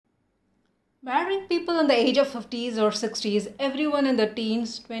Marrying people in the age of 50s or 60s, everyone in the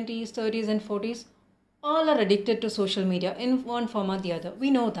teens, 20s, 30s, and 40s, all are addicted to social media in one form or the other.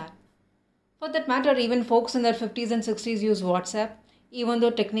 We know that. For that matter, even folks in their 50s and 60s use WhatsApp, even though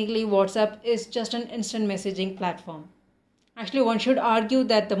technically WhatsApp is just an instant messaging platform. Actually, one should argue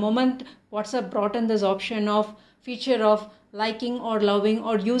that the moment WhatsApp brought in this option of feature of liking or loving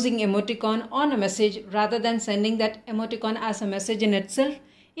or using emoticon on a message rather than sending that emoticon as a message in itself,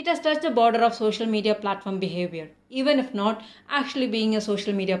 it has touched the border of social media platform behavior, even if not actually being a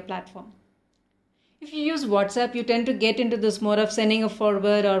social media platform. If you use WhatsApp, you tend to get into this mode of sending a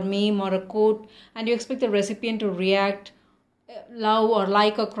forward or meme or a quote, and you expect the recipient to react, love or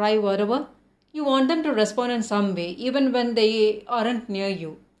like or cry, whatever. You want them to respond in some way, even when they aren't near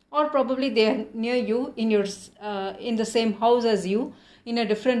you, or probably they are near you in in the same house as you, in a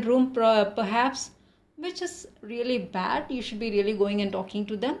different room, perhaps, which is really bad. You should be really going and talking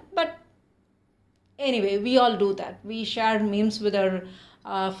to them, but anyway, we all do that. We share memes with our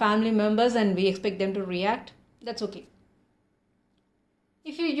family members and we expect them to react. That's okay.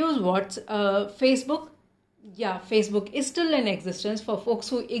 If you use Facebook, yeah, Facebook is still in existence for folks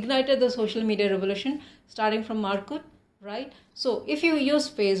who ignited the social media revolution starting from Markut, right? So if you use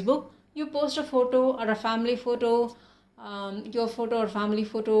Facebook, you post a photo or a family photo, your photo or family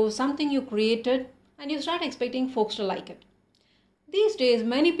photo, something you created, and you start expecting folks to like it. These days,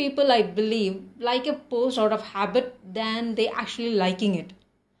 many people, I believe, like a post out of habit than they actually liking it.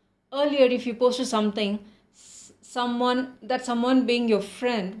 Earlier, if you posted something, someone being your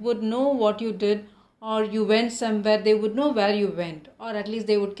friend would know what you did, or you went somewhere, they would know where you went, or at least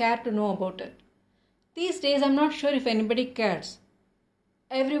they would care to know about it. These days, I'm not sure if anybody cares.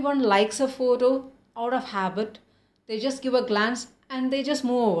 Everyone likes a photo out of habit. They just give a glance and they just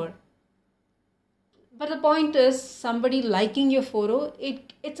move over. But the point is, somebody liking your photo,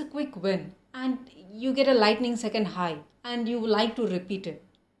 it's a quick win. And you get a lightning second high. And you like to repeat it.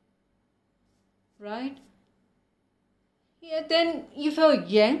 Right? Yeah, then if you're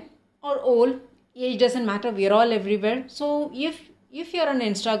young or old, age doesn't matter. We're all everywhere. So if you're on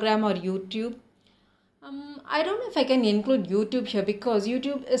Instagram or YouTube, I don't know if I can include YouTube here because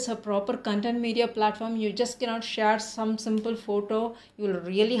YouTube is a proper content media platform. You just cannot share some simple photo. You will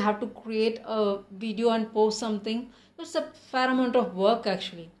really have to create a video and post something. It's a fair amount of work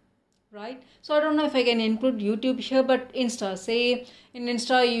actually, right? So I don't know if I can include YouTube here, but Insta. Say in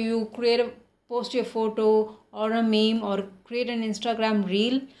Insta you post your photo or a meme or create an Instagram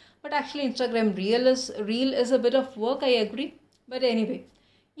reel. But actually Instagram reel is a bit of work, I agree. But anyway.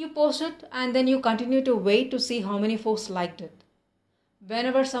 You post it and then you continue to wait to see how many folks liked it.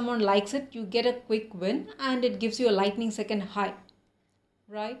 Whenever someone likes it, you get a quick win and it gives you a lightning second high.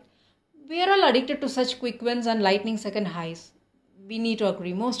 Right? We are all addicted to such quick wins and lightning second highs. We need to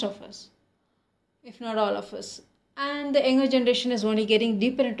agree, most of us. If not all of us. And the younger generation is only getting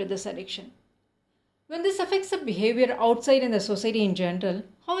deeper into this addiction. When this affects the behavior outside in the society in general,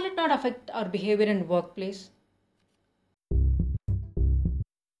 how will it not affect our behavior in the workplace?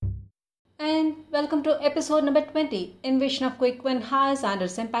 And welcome to episode number 20, Invasion of Quick Win Highs and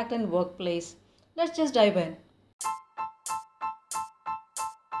its impact in workplace. Let's just dive in.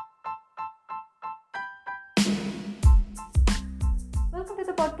 Welcome to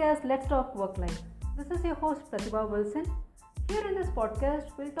the podcast Let's Talk Work Life. This is your host Pratibha Wilson. Here in this podcast,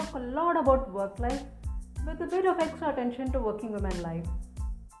 we'll talk a lot about work life with a bit of extra attention to working women life.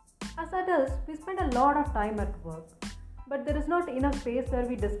 As adults, we spend a lot of time at work, but there is not enough space where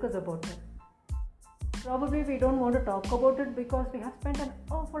we discuss about it. Probably we don't want to talk about it because we have spent an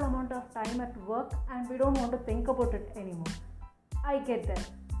awful amount of time at work and we don't want to think about it anymore. I get that.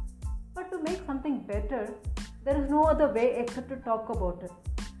 But to make something better, there is no other way except to talk about it.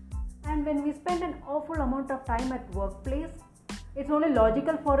 And when we spend an awful amount of time at workplace, it's only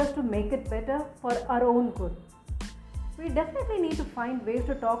logical for us to make it better for our own good. We definitely need to find ways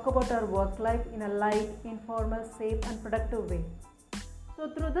to talk about our work life in a light, informal, safe and productive way. So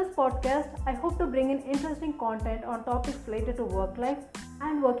through this podcast, I hope to bring in interesting content on topics related to work life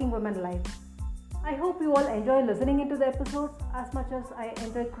and working women life. I hope you all enjoy listening into the episodes as much as I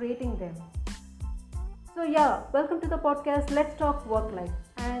enjoy creating them. So yeah, welcome to the podcast Let's Talk Work Life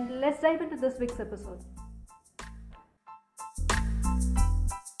and let's dive into this week's episode.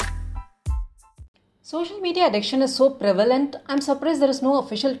 Social media addiction is so prevalent, I'm surprised there is no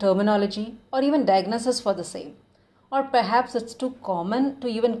official terminology or even diagnosis for the same. Or perhaps it's too common to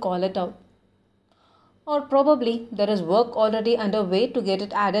even call it out. Or probably there is work already underway to get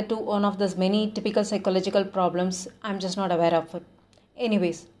it added to one of those many typical psychological problems. I'm just not aware of it.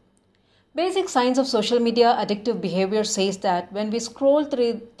 Anyways, Basic science of social media addictive behavior says that when we scroll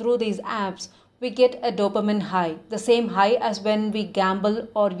through these apps, we get a dopamine high, the same high as when we gamble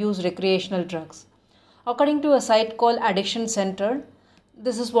or use recreational drugs. According to a site called Addiction Center,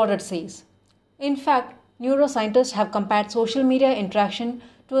 this is what it says. In fact, neuroscientists have compared social media interaction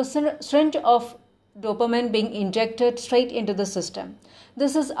to a syringe of dopamine being injected straight into the system.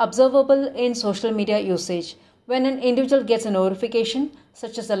 This is observable in social media usage. When an individual gets a notification,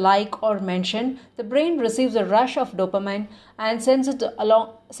 such as a like or mention, the brain receives a rush of dopamine and sends it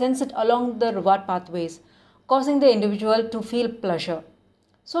along the reward pathways, causing the individual to feel pleasure.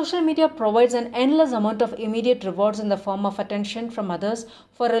 Social media provides an endless amount of immediate rewards in the form of attention from others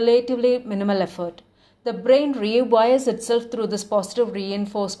for relatively minimal effort. The brain rewires itself through this positive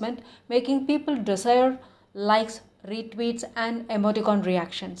reinforcement, making people desire likes, retweets, and emoticon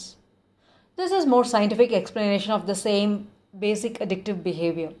reactions. This is more scientific explanation of the same basic addictive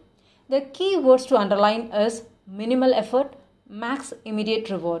behavior. The key words to underline is minimal effort, max immediate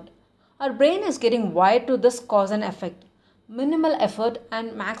reward. Our brain is getting wired to this cause and effect. Minimal effort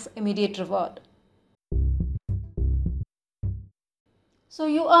and max immediate reward. So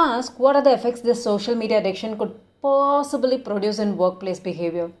you ask, what are the effects this social media addiction could possibly produce in workplace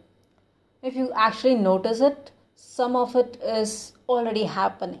behavior? If you actually notice it, some of it is already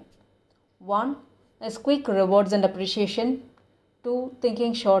happening. 1 is quick rewards and appreciation. 2,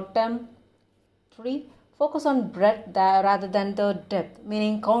 thinking short term. 3, focus on breadth rather than the depth,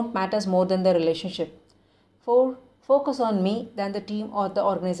 meaning count matters more than the relationship. 4, focus on me than the team or the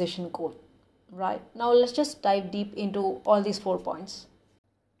organization goal. Right, now let's just dive deep into all these 4 points.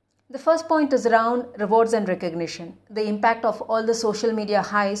 The first point is around rewards and recognition, the impact of all the social media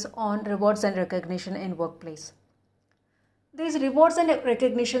highs on rewards and recognition in workplace. These rewards and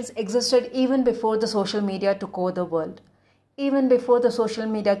recognitions existed even before the social media took over the world. Even before the social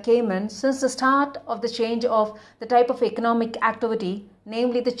media came in, since the start of the change of the type of economic activity,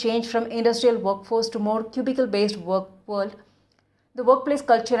 namely the change from industrial workforce to more cubicle-based work world, the workplace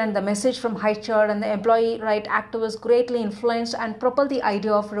culture and the message from HR and the employee right activists greatly influenced and propelled the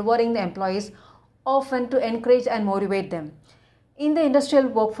idea of rewarding the employees, often to encourage and motivate them. In the industrial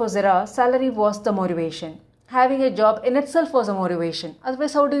workforce era, salary was the motivation. Having a job in itself was a motivation.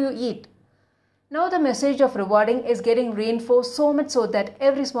 Otherwise, how do you eat? Now the message of rewarding is getting reinforced so much so that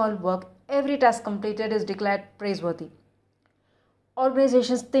every small work, every task completed is declared praiseworthy.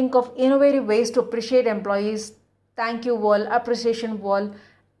 Organizations think of innovative ways to appreciate employees, thank you wall, appreciation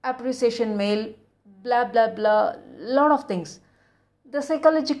mail, blah blah blah, lot of things. The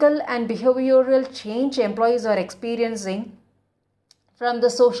psychological and behavioral change employees are experiencing from the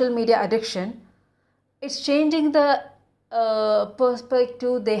social media addiction, it's changing the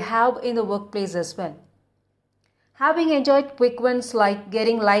perspective they have in the workplace as well. Having enjoyed quick wins like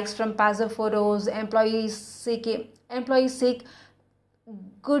getting likes from passive photos, employees seek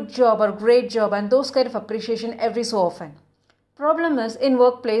good job or great job and those kind of appreciation every so often. Problem is, in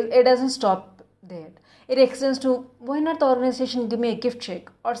workplace it doesn't stop there. It extends to, why not the organization give me a gift check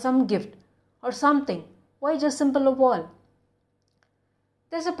or some gift or something? Why just simple a wall?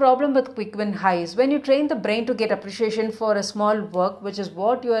 There's a problem with quick win highs. When you train the brain to get appreciation for a small work, which is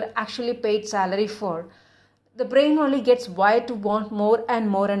what you are actually paid salary for, the brain only gets wired to want more and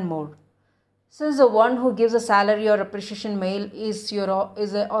more and more. Since the one who gives a salary or appreciation mail is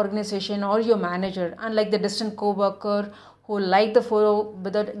an organization or your manager, unlike the distant co-worker who liked the photo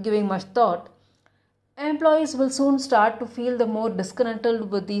without giving much thought, employees will soon start to feel the more disgruntled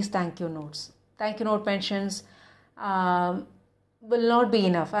with these thank you notes. Thank you note pensions will not be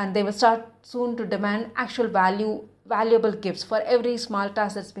enough, and they will start soon to demand actual valuable gifts for every small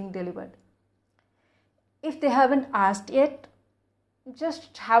task that's being delivered. If they haven't asked yet,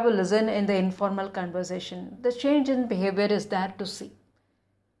 just have a listen in the informal conversation. The change in behavior is there to see.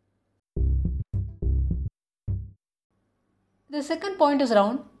 The second point is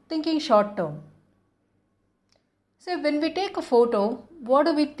around thinking short term. So when we take a photo, what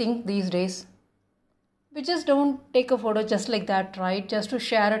do we think these days? We just don't take a photo just like that, right? Just to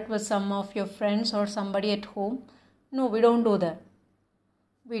share it with some of your friends or somebody at home. No, we don't do that.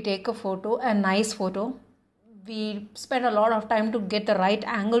 We take a photo, a nice photo. We spend a lot of time to get the right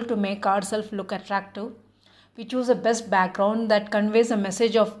angle to make ourselves look attractive. We choose the best background that conveys a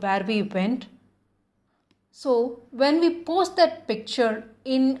message of where we went. So when we post that picture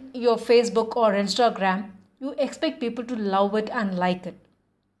in your Facebook or Instagram, you expect people to love it and like it.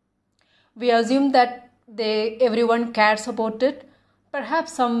 We assume that everyone cares about it.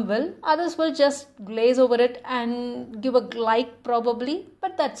 Perhaps some will, others will just glaze over it and give a like probably,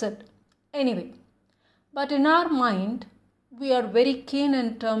 but that's it. Anyway, but in our mind, we are very keen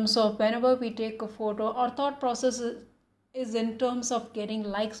in terms of whenever we take a photo, our thought process is in terms of getting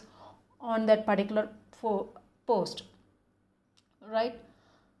likes on that particular post, right?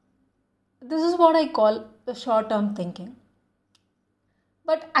 This is what I call the short term thinking.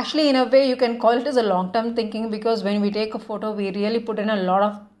 But actually, in a way, you can call it as a long term thinking, because when we take a photo, we really put in a lot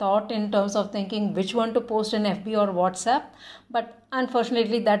of thought in terms of thinking which one to post in FB or WhatsApp. But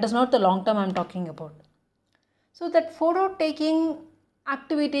unfortunately, that is not the long term I'm talking about. So, that photo taking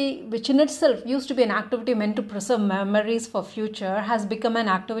activity, which in itself used to be an activity meant to preserve memories for future, has become an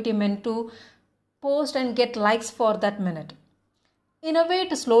activity meant to post and get likes for that minute. In a way,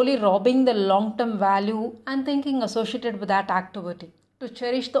 it is slowly robbing the long term value and thinking associated with that activity to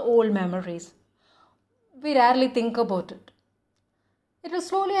cherish the old memories. We rarely think about it. It will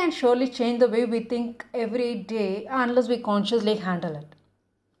slowly and surely change the way we think every day unless we consciously handle it.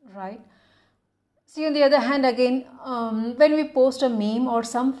 Right? See, on the other hand, again, when we post a meme or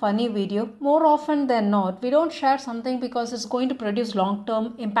some funny video, more often than not, we don't share something because it's going to produce long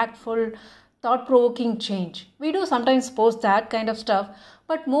term, impactful, thought provoking change. We do sometimes post that kind of stuff,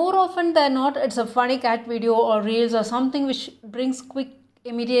 but more often than not, it's a funny cat video or reels or something which brings quick,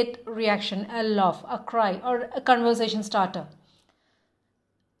 immediate reaction, a laugh, a cry, or a conversation starter.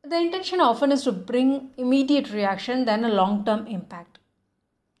 The intention often is to bring immediate reaction than a long term impact.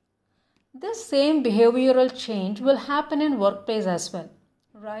 This same behavioral change will happen in workplace as well,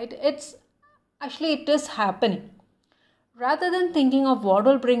 right? It is happening. Rather than thinking of what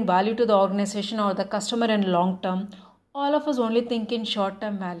will bring value to the organization or the customer in long term, all of us only think in short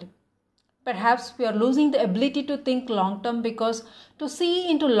term value. Perhaps we are losing the ability to think long term because to see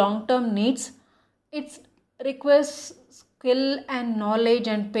into long term needs, it requires skill and knowledge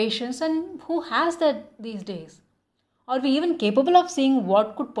and patience, and who has that these days? Are we even capable of seeing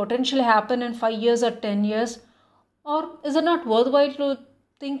what could potentially happen in 5 years or 10 years? Or is it not worthwhile to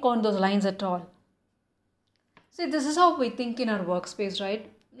think on those lines at all? See, this is how we think in our workspace, right?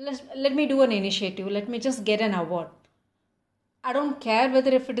 Let me do an initiative. Let me just get an award. I don't care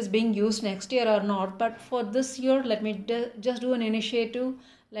whether if it is being used next year or not, but for this year, let me just do an initiative.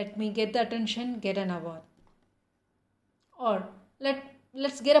 Let me get the attention, get an award. Or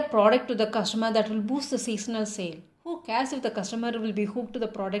let's get a product to the customer that will boost the seasonal sale. Who cares if the customer will be hooked to the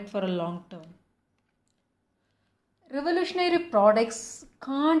product for a long term? Revolutionary products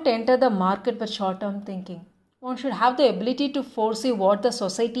can't enter the market with short term thinking. One should have the ability to foresee what the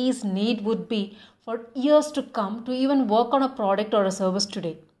society's need would be for years to come to even work on a product or a service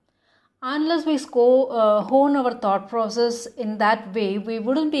today. Unless we hone our thought process in that way, we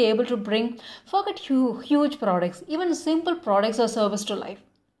wouldn't be able to forget huge products, even simple products or service to life.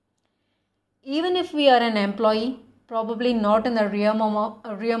 Even if we are an employee, probably not in the realm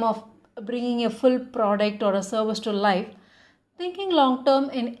of bringing a full product or a service to life, thinking long term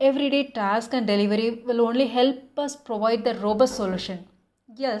in everyday task and delivery will only help us provide the robust solution.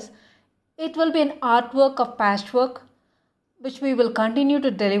 Yes, it will be an artwork of patchwork which we will continue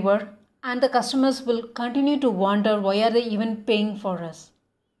to deliver, and the customers will continue to wonder why are they even paying for us.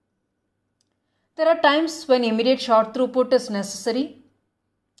 There are times when immediate short throughput is necessary,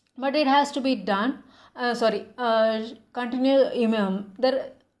 but it has to be done. There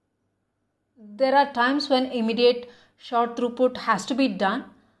are times when immediate short throughput has to be done,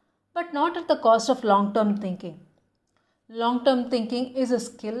 but not at the cost of long-term thinking. Long-term thinking is a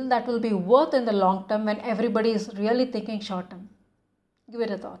skill that will be worth in the long term when everybody is really thinking short-term. Give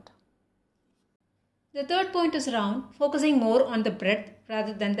it a thought. The third point is around focusing more on the breadth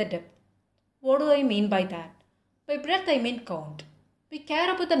rather than the depth. What do I mean by that? By breadth, I mean count. We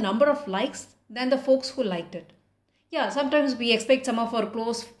care about the number of likes than the folks who liked it. Yeah, sometimes we expect some of our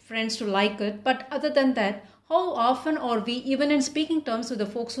close friends to like it, but other than that, how often are we even in speaking terms with the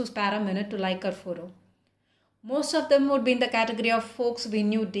folks who spare a minute to like our photo? Most of them would be in the category of folks we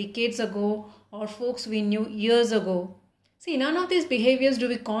knew decades ago or folks we knew years ago. See, none of these behaviors do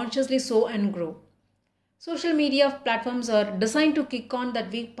we consciously sow and grow. Social media platforms are designed to kick on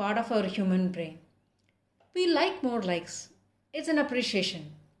that weak part of our human brain. We like more likes. It's an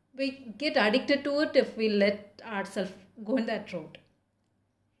appreciation. We get addicted to it if we let ourselves go in that road.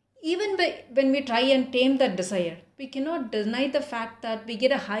 Even when we try and tame that desire, we cannot deny the fact that we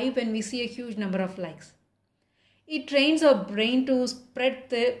get a high when we see a huge number of likes. It trains our brain to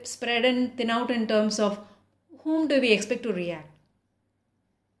spread and thin out in terms of whom do we expect to react.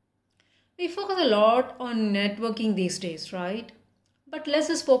 We focus a lot on networking these days, right? But less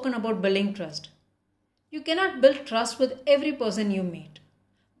is spoken about building trust. You cannot build trust with every person you meet.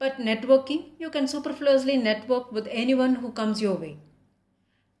 But networking, you can superfluously network with anyone who comes your way.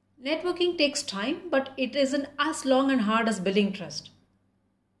 Networking takes time, but it isn't as long and hard as building trust.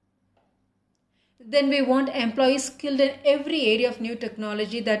 Then we want employees skilled in every area of new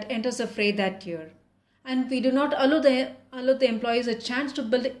technology that enters the fray that year. And we do not allow the employees a chance to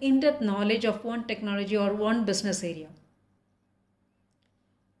build in-depth knowledge of one technology or one business area.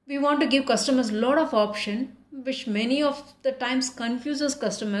 We want to give customers a lot of option, which many of the times confuses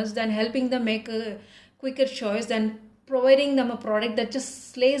customers than helping them make a quicker choice than providing them a product that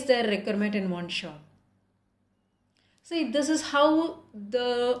just slays their requirement in one shot. See, this is how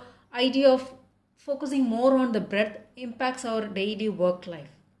the idea of focusing more on the breadth impacts our daily work life.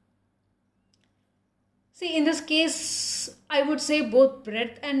 See, in this case, I would say both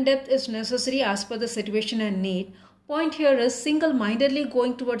breadth and depth is necessary as per the situation and need. Point here is single-mindedly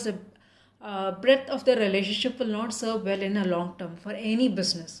going towards a breadth of the relationship will not serve well in a long term for any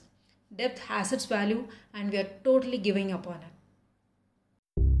business. Depth has its value and we are totally giving up on it.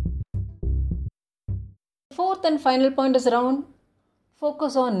 Fourth and final point is around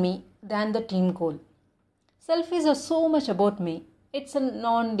focus on me than the team goal. Selfies are so much about me. It's a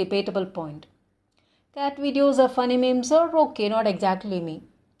non-debatable point. Cat videos or funny memes are okay, not exactly me.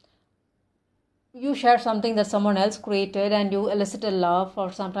 You share something that someone else created and you elicit a laugh or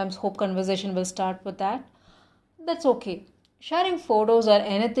sometimes hope conversation will start with that. That's okay. Sharing photos or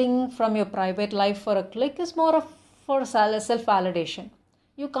anything from your private life for a click is more of for self-validation.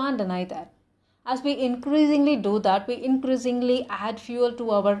 You can't deny that. As we increasingly do that, we increasingly add fuel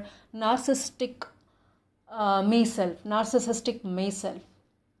to our narcissistic me self.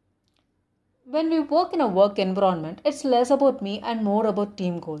 When we work in a work environment, it's less about me and more about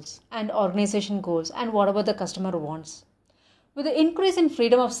team goals and organization goals and whatever the customer wants. With the increase in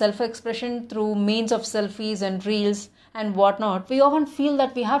freedom of self-expression through means of selfies and reels and whatnot, we often feel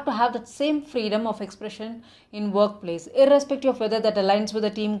that we have to have that same freedom of expression in workplace, irrespective of whether that aligns with the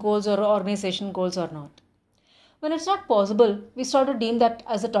team goals or organization goals or not. When it's not possible, we start to deem that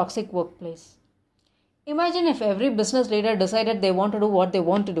as a toxic workplace. Imagine if every business leader decided they want to do what they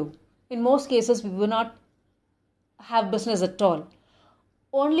want to do. In most cases, we will not have business at all.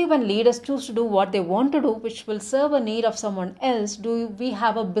 Only when leaders choose to do what they want to do, which will serve a need of someone else, do we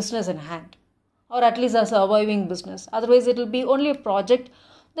have a business in hand. Or at least a surviving business. Otherwise, it will be only a project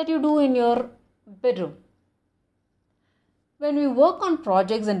that you do in your bedroom. When we work on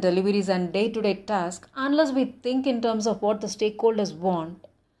projects and deliveries and day-to-day tasks, unless we think in terms of what the stakeholders want,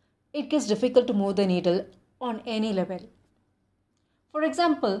 it gets difficult to move the needle on any level. For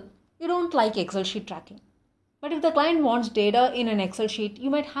example, you don't like Excel sheet tracking. But if the client wants data in an Excel sheet,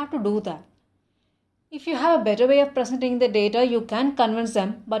 you might have to do that. If you have a better way of presenting the data, you can convince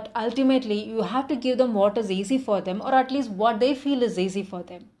them, but ultimately you have to give them what is easy for them or at least what they feel is easy for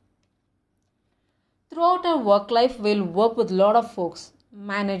them. Throughout our work life, we'll work with a lot of folks,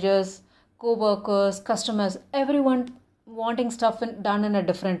 managers, co-workers, customers, everyone wanting stuff done in a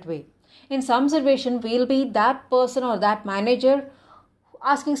different way. In some situation, we'll be that person or that manager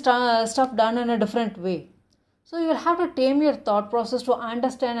asking stuff done in a different way. So you'll have to tame your thought process to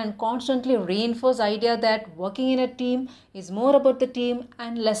understand and constantly reinforce the idea that working in a team is more about the team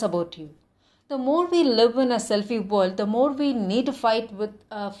and less about you. The more we live in a selfie world, the more we need to fight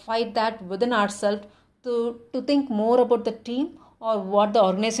that within ourselves to think more about the team or what the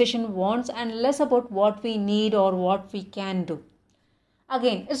organization wants and less about what we need or what we can do.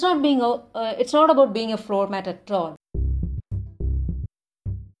 Again, it's not about being a floor mat at all.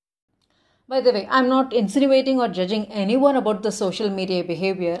 By the way, I'm not insinuating or judging anyone about the social media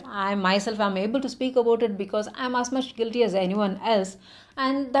behavior. I myself am able to speak about it because I'm as much guilty as anyone else,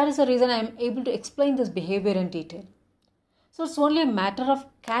 and that is the reason I'm able to explain this behavior in detail. So it's only a matter of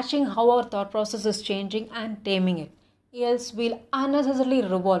catching how our thought process is changing and taming it. Else we'll unnecessarily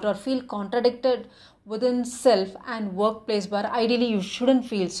revolt or feel contradicted within self and workplace where ideally you shouldn't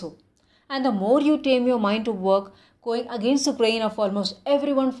feel so. And the more you tame your mind to work, going against the grain of almost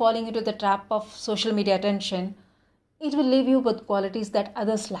everyone falling into the trap of social media attention, it will leave you with qualities that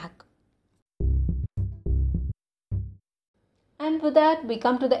others lack. And with that, we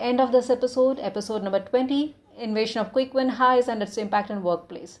come to the end of this episode number 20, Invasion of Quick Win Highs and its impact in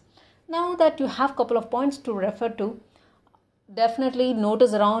workplace. Now that you have a couple of points to refer to, definitely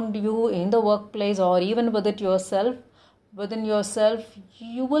notice around you in the workplace or even within yourself,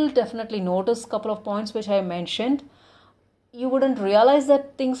 you will definitely notice a couple of points which I mentioned. You wouldn't realize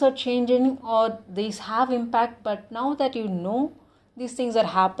that things are changing or these have impact, but now that you know these things are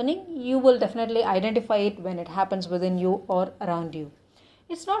happening, you will definitely identify it when it happens within you or around you.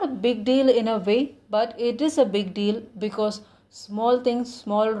 It's not a big deal in a way, but it is a big deal because Small things,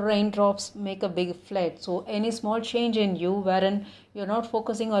 small raindrops make a big flood. So any small change in you wherein you're not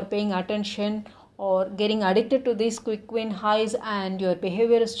focusing or paying attention or getting addicted to these quick win highs and your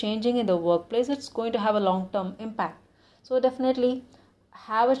behavior is changing in the workplace, it's going to have a long-term impact. So definitely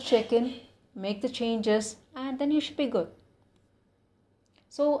have a check-in, make the changes, and then you should be good.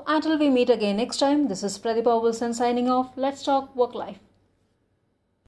 So until we meet again next time, this is Pratibha Wilson signing off. Let's talk work life.